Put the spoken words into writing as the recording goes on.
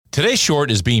Today's short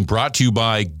is being brought to you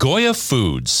by Goya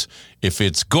Foods. If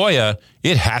it's Goya,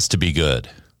 it has to be good.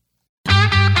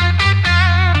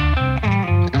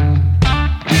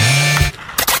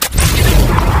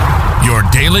 Your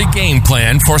daily game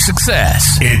plan for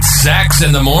success. It's Sax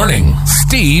in the Morning.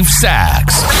 Steve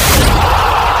Sax.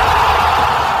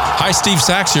 Hi, Steve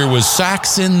Sax here with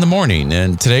Sax in the Morning.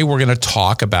 And today we're going to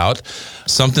talk about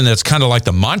something that's kind of like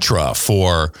the mantra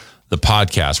for the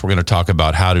podcast. We're going to talk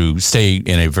about how to stay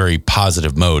in a very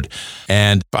positive mode.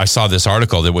 And I saw this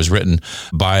article that was written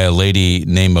by a lady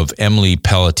named of Emily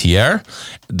Pelletier.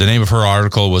 The name of her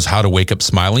article was How to Wake Up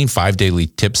Smiling, 5 Daily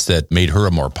Tips That Made Her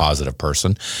a More Positive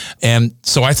Person. And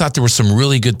so I thought there were some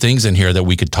really good things in here that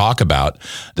we could talk about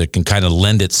that can kind of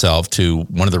lend itself to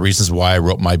one of the reasons why I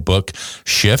wrote my book,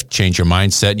 Shift, Change Your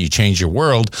Mindset, You Change Your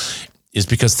World, is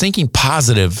because thinking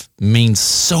positive means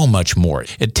so much more.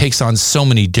 It takes on so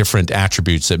many different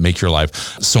attributes that make your life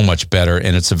so much better.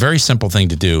 And it's a very simple thing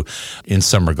to do in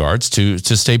some regards to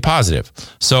stay positive.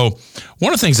 So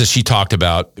one of the things that she talked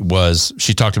about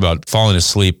falling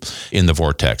asleep in the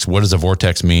vortex. What does a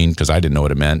vortex mean? Because I didn't know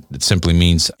what it meant. It simply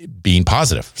means being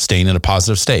positive, staying in a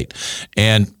positive state.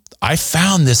 And I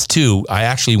found this too. I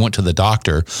actually went to the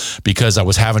doctor because I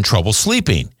was having trouble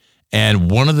sleeping.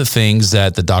 And one of the things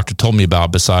that the doctor told me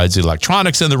about, besides the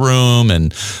electronics in the room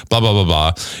and blah, blah, blah,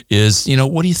 blah, is,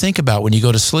 what do you think about when you go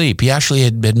to sleep? He actually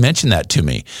had mentioned that to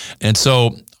me. And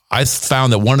so I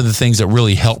found that one of the things that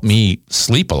really helped me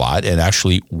sleep a lot and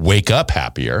actually wake up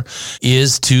happier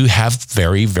is to have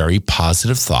very, very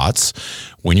positive thoughts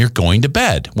when you're going to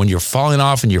bed, when you're falling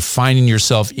off and you're finding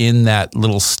yourself in that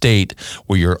little state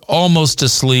where you're almost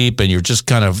asleep and you're just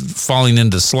kind of falling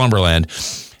into slumberland.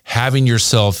 Having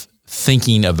yourself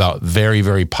thinking about very,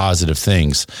 very positive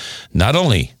things not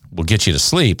only will get you to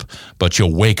sleep, but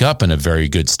you'll wake up in a very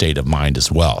good state of mind as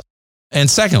well. And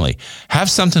secondly, have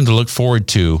something to look forward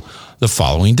to the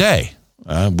following day.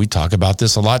 We talk about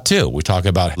this a lot too. We talk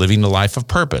about living a life of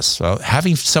purpose.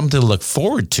 Having something to look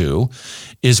forward to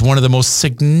is one of the most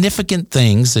significant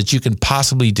things that you can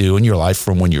possibly do in your life,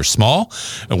 from when you're small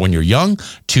and when you're young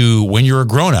to when you're a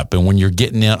grown-up and when you're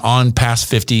getting on past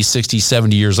 50, 60,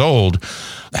 70 years old.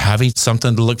 Having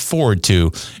something to look forward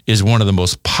to is one of the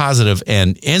most positive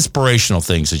and inspirational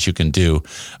things that you can do,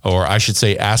 or I should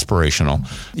say aspirational.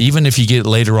 Even if you get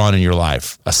later on in your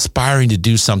life, aspiring to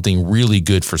do something really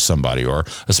good for somebody or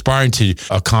aspiring to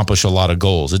accomplish a lot of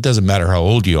goals. It doesn't matter how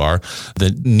old you are.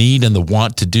 The need and the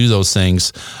want to do those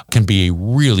things can be a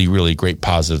really, really great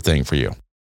positive thing for you.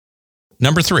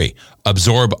 Number 3,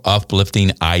 absorb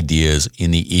uplifting ideas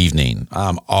in the evening.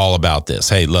 I'm all about this.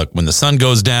 Hey, look, when the sun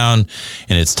goes down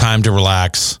and it's time to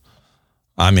relax,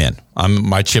 I'm in.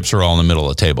 My chips are all in the middle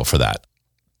of the table for that.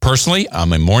 Personally,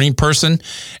 I'm a morning person,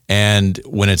 and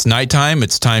when it's nighttime,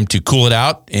 it's time to cool it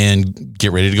out and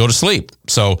get ready to go to sleep.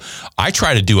 So I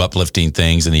try to do uplifting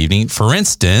things in the evening. For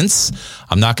instance,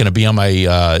 I'm not going to be on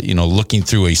my, looking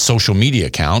through a social media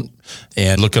account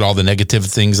and look at all the negative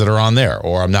things that are on there.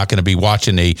 Or I'm not going to be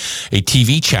watching a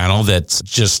TV channel that's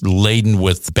just laden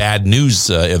with bad news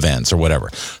events or whatever.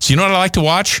 So you know what I like to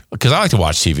watch? Because I like to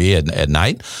watch TV at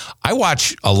night. I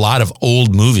watch a lot of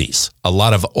old movies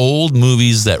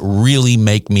that really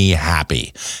make me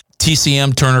happy.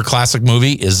 TCM, Turner Classic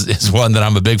Movie, is one that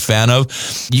I'm a big fan of.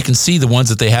 You can see the ones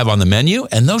that they have on the menu,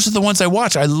 and those are the ones I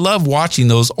watch. I love watching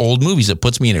those old movies. It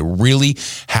puts me in a really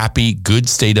happy, good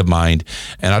state of mind.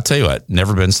 And I'll tell you what,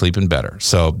 never been sleeping better.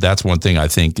 So that's one thing I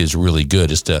think is really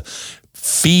good, is to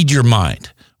feed your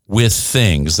mind with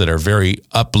things that are very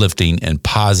uplifting and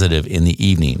positive in the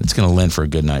evening. It's going to lend for a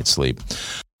good night's sleep.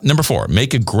 Number 4,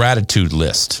 make a gratitude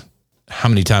list. How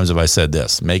many times have I said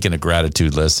this? Making a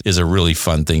gratitude list is a really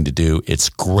fun thing to do. It's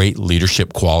great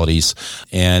leadership qualities,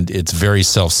 and it's very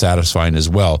self-satisfying as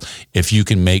well. If you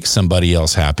can make somebody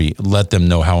else happy, let them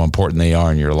know how important they are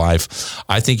in your life.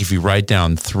 I think if you write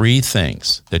down 3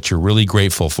 things that you're really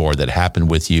grateful for that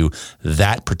happened with you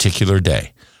that particular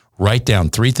day, write down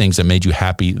 3 things that made you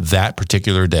happy that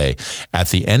particular day. At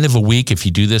the end of a week, if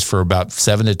you do this for about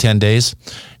 7 to 10 days,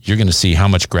 you're going to see how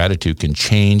much gratitude can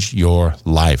change your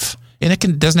life. And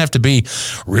it doesn't have to be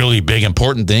really big,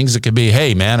 important things. It could be,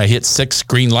 hey, man, I hit 6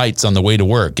 green lights on the way to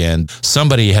work, and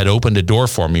somebody had opened a door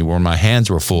for me where my hands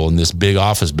were full in this big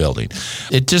office building.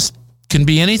 It just can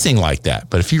be anything like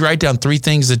that. But if you write down 3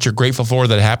 things that you're grateful for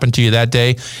that happened to you that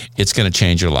day, it's going to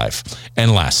change your life.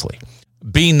 And lastly,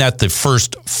 being that the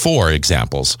first 4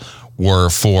 examples were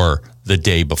for the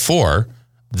day before,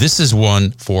 this is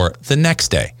one for the next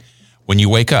day. When you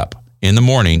wake up in the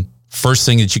morning, first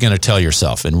thing that you're going to tell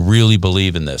yourself, and really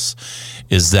believe in this,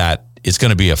 is that it's going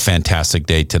to be a fantastic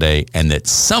day today, and that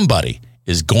somebody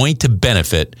is going to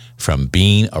benefit from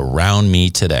being around me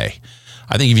today.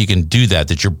 I think if you can do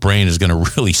that your brain is going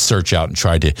to really search out and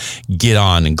try to get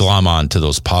on and glom on to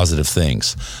those positive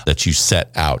things that you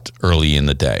set out early in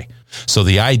the day. So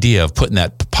the idea of putting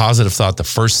that positive thought the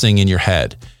first thing in your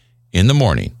head in the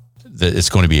morning, that it's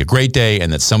going to be a great day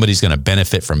and that somebody's going to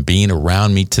benefit from being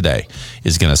around me today,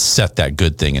 is going to set that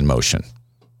good thing in motion.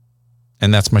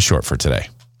 And that's my short for today.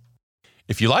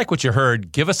 If you like what you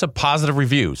heard, give us a positive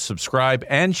review, subscribe,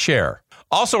 and share.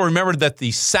 Also, remember that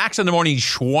the Sax in the Morning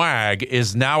swag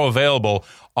is now available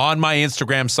on my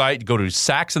Instagram site. Go to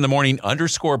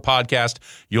saxinthemorning_podcast.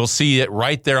 You'll see it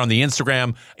right there on the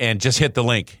Instagram, and just hit the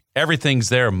link. Everything's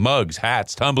there: mugs,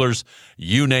 hats, tumblers,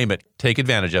 you name it. Take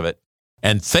advantage of it.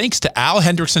 And thanks to Al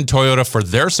Hendrickson Toyota for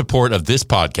their support of this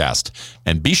podcast.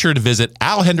 And be sure to visit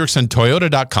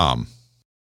alhendricksontoyota.com.